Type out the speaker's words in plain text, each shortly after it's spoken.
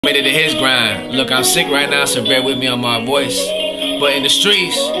Made it to his grind. Look, I'm sick right now, so bear with me on my voice. But in the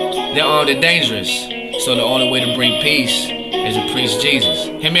streets, they're armed and dangerous. So the only way to bring peace is to preach Jesus.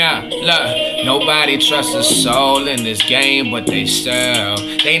 Hear me out. Look, nobody trusts a soul in this game, but they sell.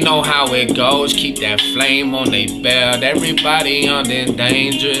 They know how it goes. Keep that flame on they belt. Everybody on them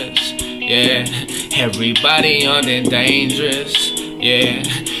dangerous. Yeah, everybody on them dangerous. Yeah,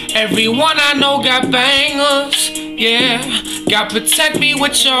 everyone I know got bangers. Yeah, God protect me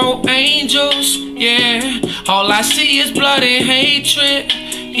with your angels. Yeah, all I see is blood and hatred.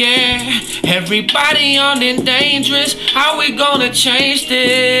 Yeah, everybody on them dangerous. How we gonna change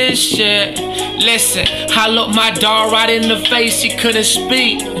this shit? Listen, I looked my dog right in the face, he couldn't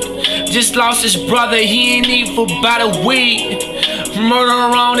speak. Just lost his brother, he ain't eat for about a week.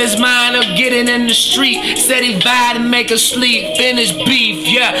 Murder on his mind of getting in the street. Said he vowed to make her sleep. Finish beef,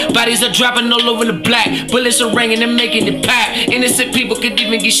 yeah. Bodies are dropping all over the black. Bullets are ringing and making it pop. Innocent people could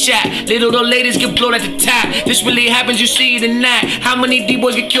even get shot. Little old ladies get blown at the top. This really happens, you see it tonight. How many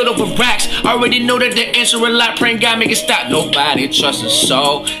D-boys get killed over racks? Already know that the answer a lot. Praying God make it stop. Nobody trusts a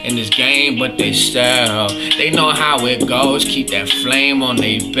soul in this game, but they sell. They know how it goes. Keep that flame on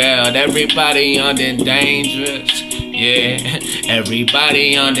their belt. Everybody on them dangerous. Yeah,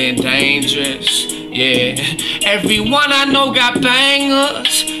 everybody on them dangerous. Yeah, everyone I know got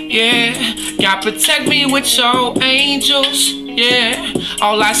bangers. Yeah, God protect me with your angels. Yeah,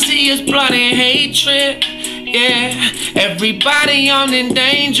 all I see is blood and hatred. Yeah, everybody on them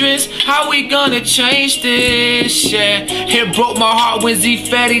dangerous. How we gonna change this? Yeah, it broke my heart when Z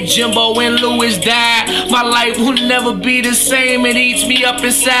Fatty, Jimbo, and Lewis died. My life will never be the same. It eats me up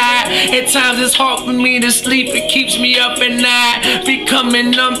inside. At times it's hard for me to sleep. It keeps me up at night.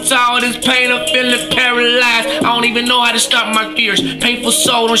 Becoming numb to all this pain. I'm feeling paralyzed. I don't even know how to stop my fears. Painful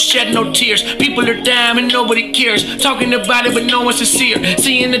soul, don't shed no tears. People are dying and nobody cares. Talking about it but no one's sincere.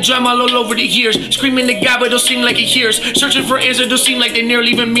 Seeing the drama all over the years. Screaming to God but don't seem like he hears. Searching for answers don't seem like they're near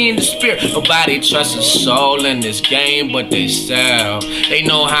leaving me in despair. Nobody trusts a soul in this game, but they sell. They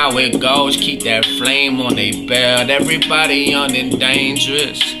know how it goes. Keep that flame on their belt. Everybody on them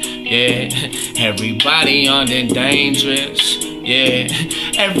dangerous. Yeah, everybody on them dangerous. Yeah,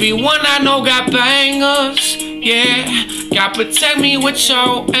 everyone I know got bangers. Yeah, God protect me with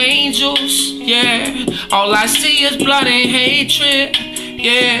your angels. Yeah, all I see is blood and hatred.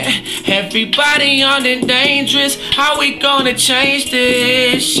 Yeah, everybody on them dangerous. How we gonna change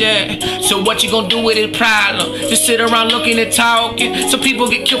this? Yeah, so what you gonna do with this problem? Just sit around looking and talking. Some people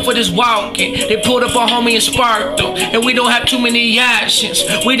get killed for this walking. They pulled up a homie and sparked them. And we don't have too many options.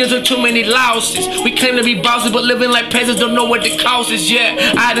 We just took too many losses. We claim to be bosses, but living like peasants don't know what the cost is.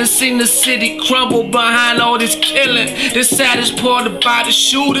 Yeah, I done seen the city crumble behind all this killing. The saddest part about the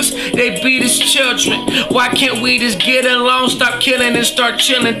shooters, they beat his children. Why can't we just get along, stop killing and start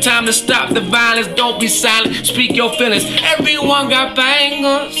chilling? Time to stop the violence, don't be silent, speak your feelings. Everyone got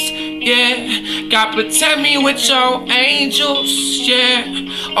bangers. Yeah, God protect me with your angels.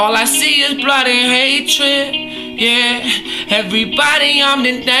 Yeah, all I see is blood and hatred. Yeah, everybody on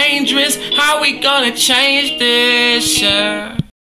them dangerous. How we gonna change this? Yeah.